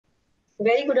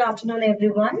Very good afternoon,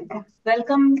 everyone.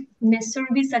 Welcome, Miss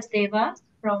Surbhi Sachdeva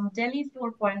from Delhi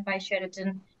 4.5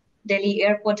 Sheraton, Delhi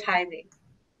Airport Highway.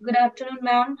 Good afternoon,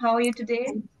 ma'am. How are you today?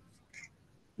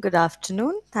 Good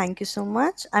afternoon. Thank you so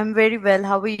much. I'm very well.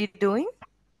 How are you doing?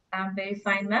 I'm very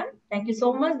fine, ma'am. Thank you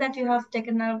so much that you have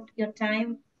taken out your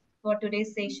time for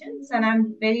today's sessions, and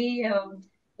I'm very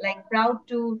proud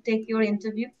to take your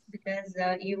interview because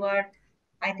you are,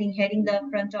 I think, heading the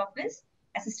front office,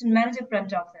 assistant manager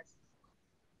front office.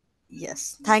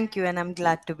 Yes, thank you, and I'm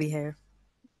glad to be here.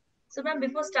 So, ma'am,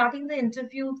 before starting the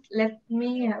interview, let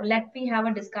me have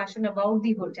a discussion about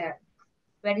the hotel.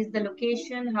 Where is the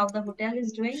location? How the hotel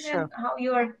is doing, and Sure. how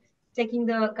you are taking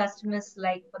the customers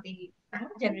like for the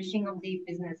generation of the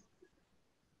business.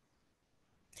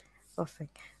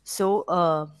 Perfect. So,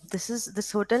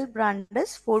 this hotel brand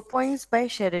is 4 Points by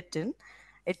Sheraton.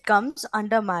 It comes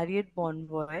under Marriott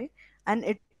Bonvoy, and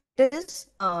it is,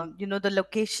 the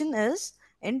location is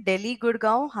in Delhi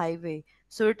Gurgaon Highway.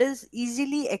 So it is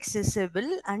easily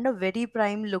accessible and a very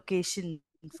prime location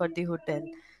for the hotel.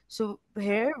 So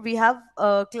here we have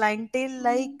a clientele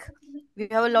like we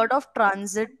have a lot of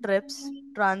transit trips.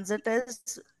 Transit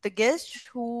is the guests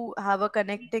who have a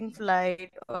connecting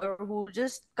flight or who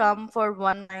just come for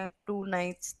 1 night, 2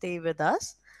 nights stay with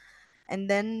us. And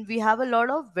then we have a lot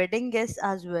of wedding guests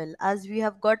as well, as we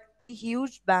have got very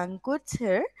huge banquets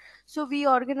here. So we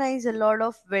organize a lot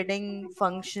of wedding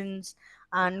functions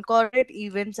and corporate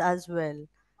events as well.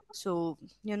 So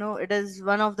it is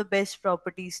one of the best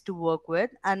properties to work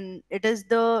with, and it is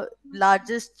the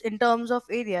largest in terms of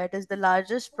area. It is the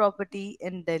largest property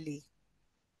in Delhi.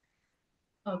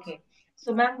 Okay.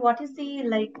 So, ma'am, what is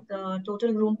the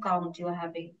total room count you are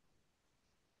having?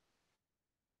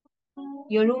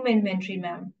 Your room inventory,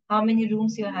 ma'am. How many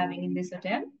rooms you are having in this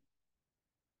hotel?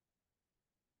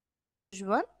 Huge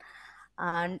one,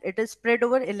 and it is spread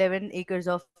over 11 acres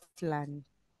of land.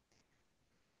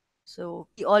 So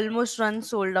we almost run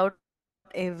sold out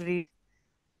every day.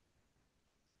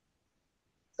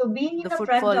 So, being The in the front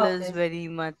footfall is office, very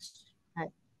much high.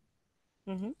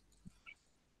 Hmm.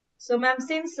 so, ma'am,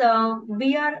 since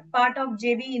we are part of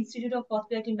JB Institute of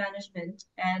Hospitality Management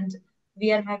and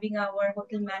we are having our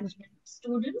hotel management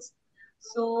students,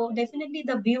 so definitely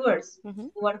the viewers Hmm.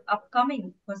 who are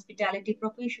upcoming hospitality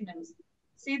professionals,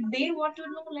 say they want to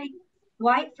know like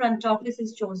why front office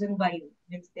is chosen by you.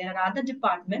 Means there are other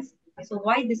departments, so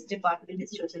why this department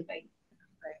is chosen by you?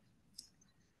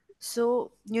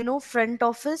 So, front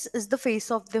office is the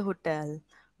face of the hotel.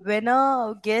 When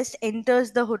a guest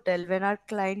enters the hotel, when our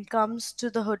client comes to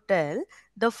the hotel,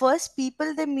 the first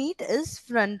people they meet is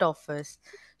front office.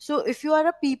 So, if you are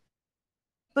a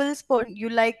people's person, you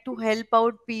like to help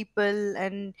out people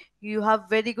and you have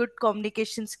very good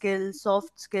communication skills,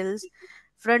 soft skills,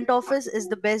 front office is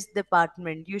the best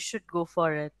department. You should go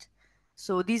for it.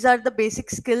 So, these are the basic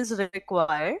skills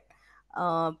required.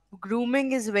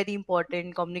 Grooming is very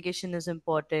important, communication is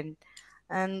important,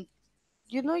 and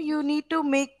you need to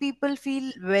make people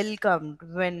feel welcomed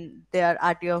when they are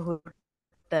at your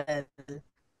hotel.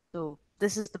 So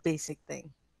this is the basic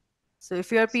thing. So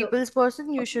if you're a people's So,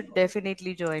 person, you should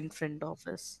definitely join front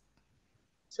office.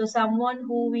 so someone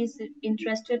who is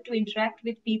interested to interact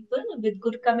with people with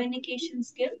good communication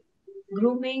skill,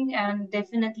 grooming, and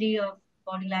definitely a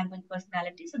body language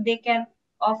personality, so they can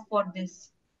opt for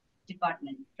this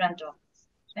department, front office,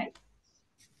 right?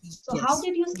 So Yes, how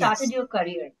did you yes, started your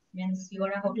career? Means you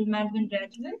are a hotel management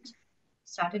graduate,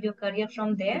 started your career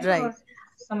from there right. or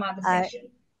some other I section?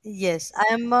 Yes,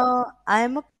 I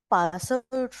am a pass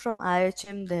out from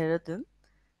IHM Dehradun.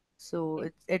 So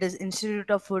Okay. it is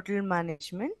Institute of Hotel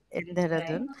Management in Right.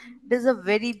 Dehradun. It is a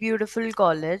very beautiful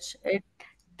college. It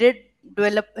did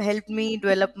help me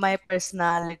develop my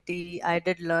personality. I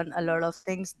did learn a lot of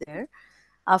things there.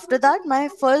 After that, my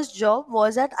first job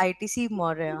was at ITC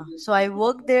Moria. So I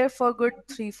worked there for good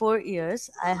 3-4 years.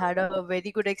 I had a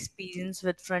very good experience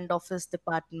with front office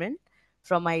department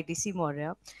from ITC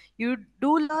Moria. You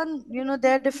do learn,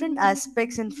 there are different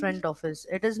aspects in front office.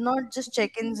 It is not just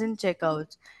check-ins and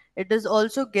check-outs. It is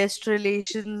also guest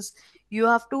relations. You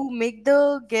have to make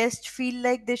the guest feel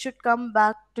like they should come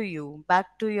back to you,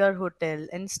 back to your hotel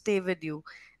and stay with you.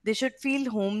 They should feel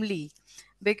homely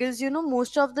because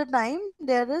most of the time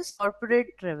there is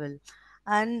corporate travel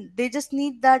and they just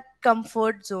need that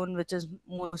comfort zone, which is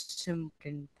most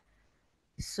important.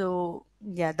 So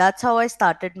yeah, that's how I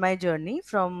started my journey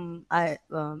from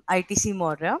ITC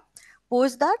Moria.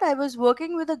 Post that, I was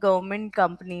working with a government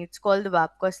company. It's called the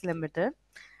Wapcos Limited.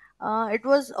 It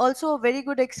was also a very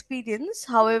good experience.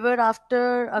 However,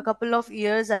 after a couple of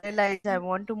years, I realized I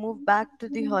want to move back to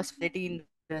the hospitality industry.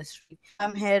 industry. So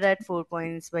I'm here at 4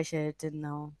 Points by Sheraton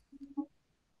now.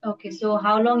 Okay, so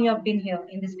how long you have been here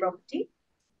in this property?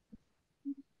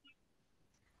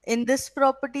 In this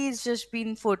property, it's just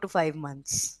been 4 to 5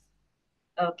 months.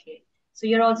 Okay, so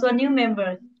you're also a new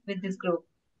member with this group.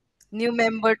 New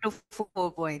member to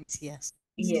 4 Points, yes.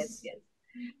 Yes, yes.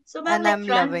 And So, I'm ma'am, like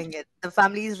loving front, it. The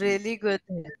family is really good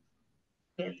here.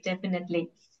 yes, definitely.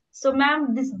 So,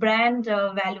 ma'am, this brand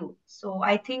value. So,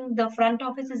 I think the front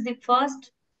office is the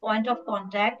first point of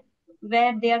contact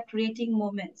where they are creating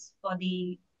moments for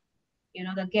the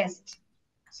guest.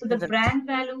 So, the Right, brand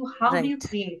value, how do you right.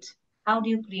 create? How do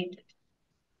you create it?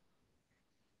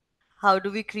 How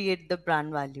do we create the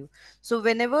brand value? So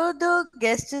whenever the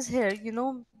guest is here,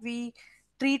 we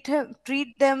treat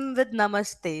them with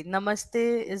namaste.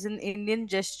 Namaste is an Indian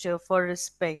gesture for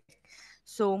respect.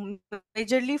 So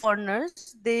majorly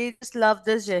foreigners, they just love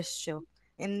this gesture,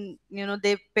 and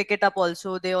they pick it up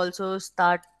also. They also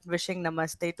start wishing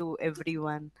namaste to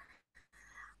everyone.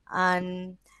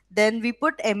 And then we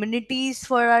put amenities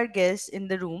for our guests in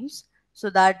the rooms so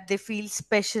that they feel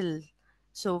special.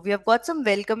 So we have got some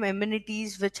welcome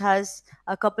amenities which has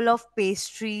a couple of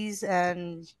pastries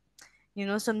and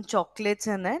some chocolates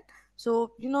in it.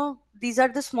 So these are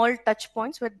the small touch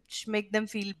points which make them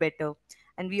feel better.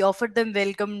 And we offer them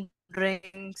welcome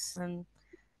drinks, and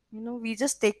we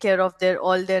just take care of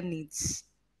all their needs.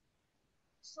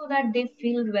 So that they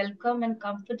feel welcome and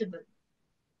comfortable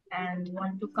and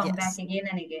want to come back Yes, again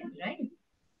and again, right?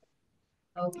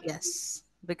 Okay. yes,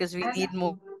 because we And need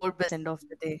more business end of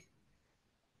the day.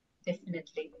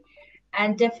 definitely.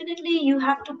 And definitely, you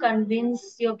have to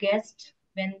convince your guest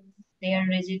when they are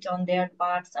rigid on their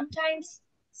part. Sometimes,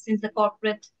 since the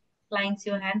corporate clients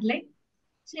you're handling.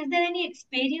 So, is there any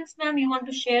experience, ma'am, you want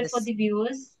to share for the Yes.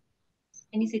 viewers?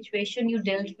 Any situation you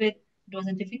dealt with? It was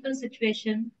a difficult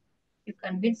situation. You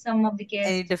convinced some of the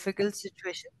Any guests. difficult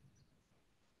situation?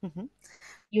 Hmm.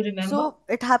 You remember? So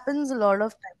it happens a lot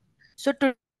of time. So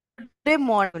today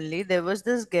morning only there was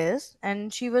this guest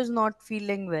and she was not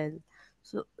feeling well.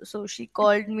 So she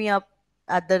called me up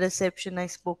at the reception. I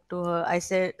spoke to her. I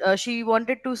said she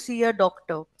wanted to see a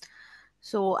doctor.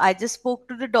 So I just spoke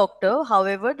to the doctor.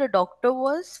 However, the doctor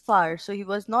was far, so he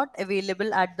was not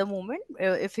available at the moment.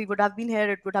 If he would have been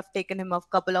here, it would have taken him a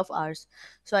couple of hours.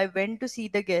 So I went to see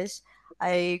the guest.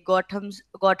 I got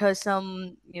her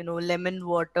some, lemon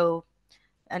water,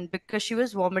 and because she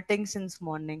was vomiting since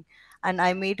morning, and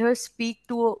I made her speak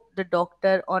to the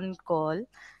doctor on call,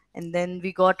 and then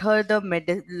we got her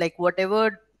the like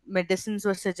whatever medicines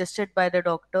were suggested by the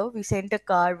doctor. We sent a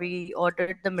car, we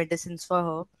ordered the medicines for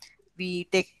her. We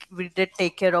did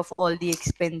take care of all the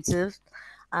expenses,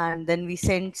 and then we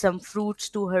sent some fruits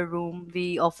to her room.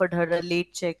 We offered her a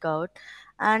late checkout,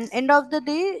 and end of the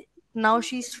day, now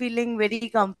she's feeling very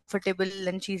comfortable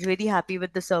and she's very happy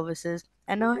with the services,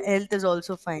 and her health is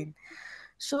also fine.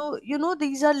 So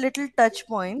these are little touch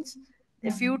points.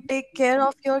 If you Mhm. take care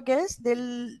of your guests,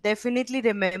 they'll definitely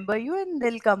remember you and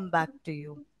they'll come back to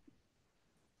you.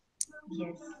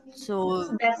 Yes. So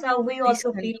So that's how we these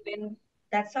also kind feel when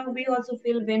that's how we also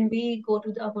feel when we go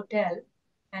to the hotel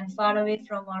and far away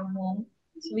from our home.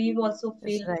 So we also is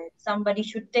feel right, somebody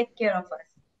should take care of us,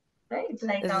 right?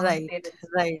 Like our right, parents,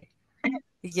 right.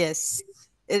 Yes,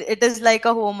 it is like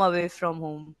a home away from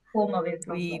home. home away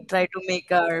from We home. try to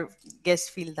make our guests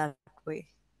feel that way.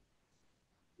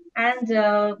 And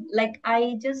like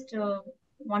I just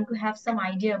want to have some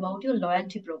idea about your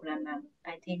loyalty program, ma'am.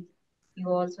 I think you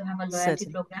also have a loyalty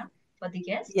Certainly. program for the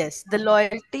guest. Yes, the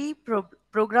loyalty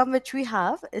program which we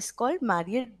have is called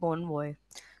Marriott Bonvoy.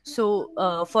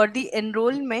 So, for the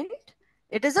enrollment,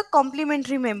 it is a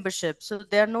complimentary membership. So,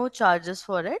 there are no charges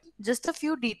for it. Just a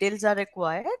few details are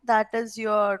required. That is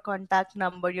your contact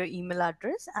number, your email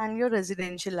address, and your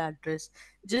residential address.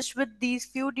 Just with these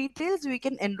few details, we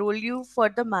can enroll you for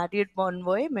the Marriott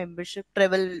Bonvoy membership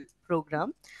travel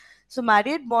program. So,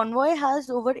 Marriott Bonvoy has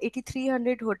over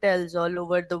 8,300 hotels all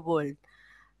over the world,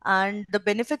 and the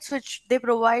benefits which they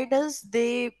provide us,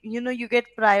 you get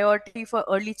priority for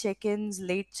early check-ins,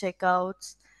 late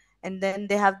checkouts, and then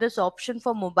they have this option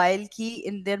for mobile key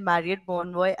in their Marriott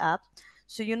Bonvoy app.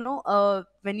 So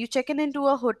when you check in into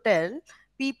a hotel,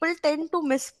 people tend to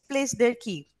misplace their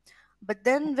key, but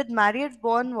then with Marriott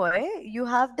Bonvoy, you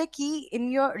have the key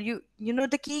in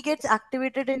the key gets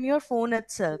activated in your phone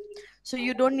itself. So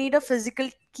you don't need a physical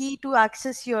key to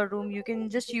access your room. You can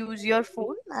just use your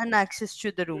phone and access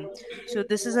to the room. So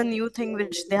this is a new thing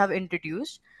which they have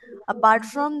introduced. Apart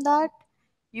from that,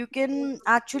 you can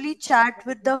actually chat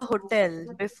with the hotel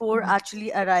before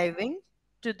actually arriving.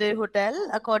 to the hotel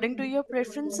according to your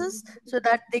preferences so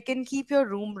that they can keep your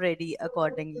room ready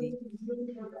accordingly.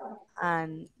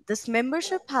 And this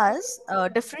membership has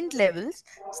different levels.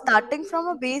 Starting from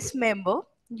a base member,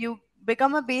 you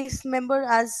become a base member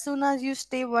as soon as you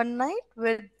stay one night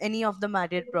with any of the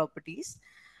Marriott properties.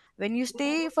 When you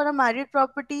stay for a Marriott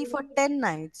property for 10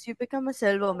 nights, you become a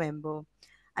silver member.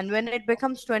 And when it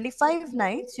becomes 25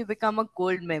 nights, you become a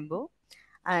gold member.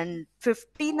 And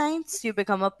 50 nights, you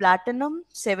become a platinum.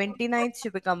 70 nights,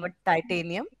 you become a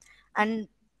titanium. And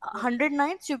 100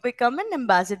 nights, you become an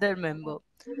ambassador member.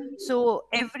 So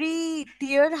every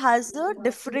tier has a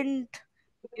different,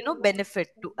 benefit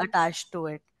to attach to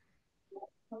it.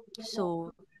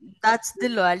 So that's the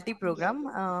loyalty program.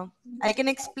 I can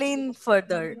explain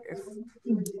further if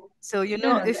so. No,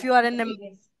 no, If you are an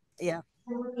yes. yeah,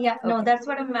 Yeah, no, okay, that's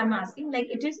what I'm asking. Like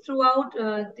it is throughout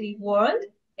the world,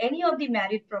 any of the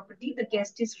married property, the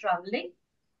guest is traveling.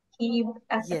 He,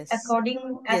 yes,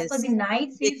 according as per the yes.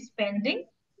 nights They, he's spending,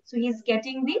 so he's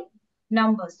getting the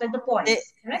numbers, like the they,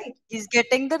 points, right? he's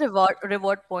getting the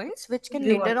reward points, which can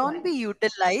later Reward on be points,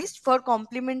 utilized for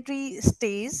complimentary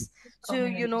stays. So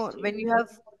complimentary stay. when you have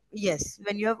yes,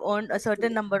 when you have earned a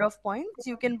certain number of points,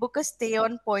 you can book a stay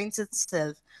on points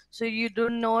itself. So you do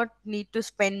not need to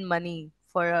spend money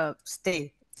for a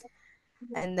stay,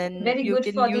 and then Very you good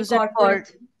can for the use it for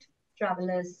corporate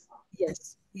travelers,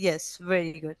 yes,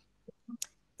 very good.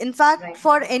 In fact, right,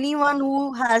 for ma'am? anyone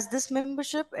who has this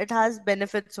membership, it has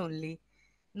benefits only.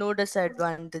 No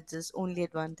disadvantages, only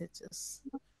advantages.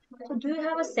 So, do you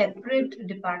have a separate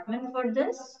department for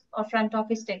this, or front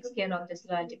office takes care of this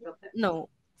loyalty program? No,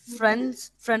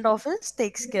 front office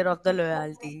takes care of the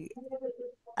loyalty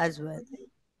as well.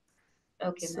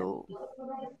 Okay, ma'am. So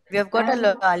we have got a And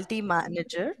loyalty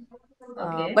manager,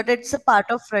 okay, but it's a part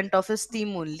of front office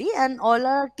team only, and all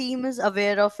our team is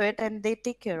aware of it, and they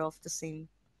take care of the same.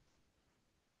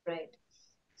 right.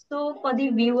 So, for the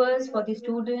viewers, for the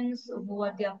students who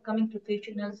are the upcoming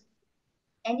professionals,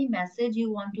 any message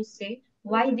you want to say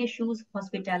why they choose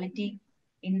hospitality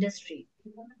industry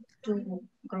to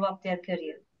grow up their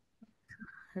career?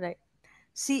 Right.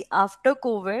 See, after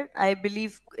COVID, I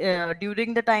believe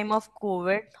during the time of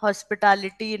COVID,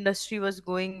 hospitality industry was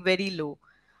going very low.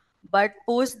 But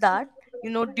post that,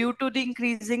 due to the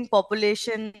increasing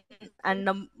population and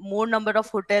more number of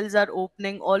hotels are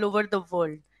opening all over the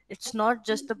world. It's not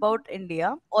just about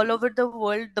India. All over the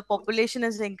world, the population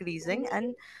is increasing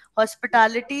and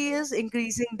hospitality is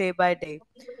increasing day by day.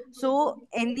 So,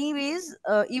 anyways,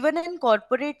 even in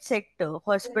corporate sector,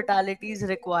 hospitality is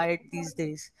required these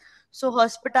days. So,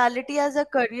 hospitality as a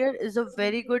career is a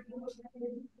very good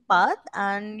path,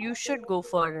 and you should go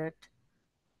for it.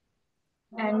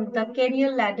 And the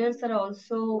career ladders are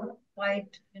also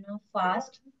quite,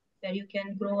 fast, where you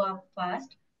can grow up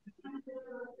fast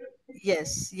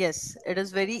Yes, yes, it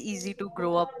is very easy to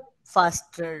grow up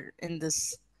faster in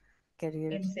this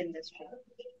career in this industry.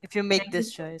 if you make Thank you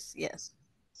this so. choice. Yes.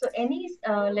 So, any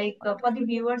for the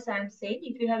viewers, I'm saying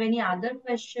if you have any other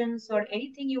questions or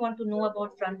anything you want to know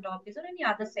about front office or any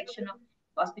other section of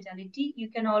hospitality, you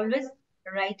can always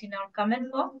write in our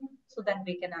comment box so that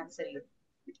we can answer you.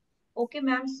 Okay,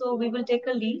 ma'am. So we will take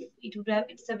a leave.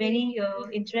 It's a very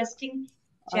interesting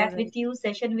All chat right. with you,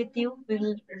 session with you.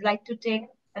 We'll like to take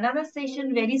another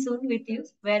session very soon with you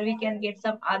where we can get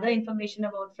some other information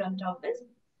about front office.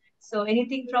 So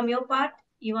anything from your part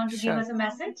you want to give Sure. us a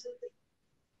message?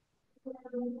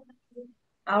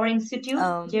 Our institute,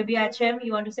 Um, JBIHM,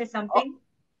 you want to say a- something?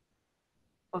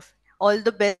 all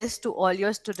the best to all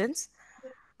your students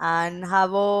and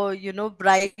have a,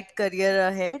 bright career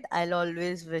ahead. I'll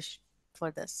always wish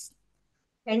for this.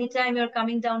 Anytime you're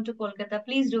coming down to Kolkata,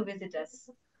 please do visit us.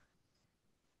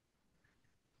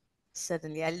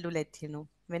 Certainly, I'll do let you know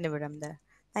whenever I'm there.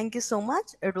 Thank you so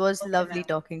much. It was Okay, lovely ma'am.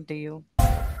 talking to you.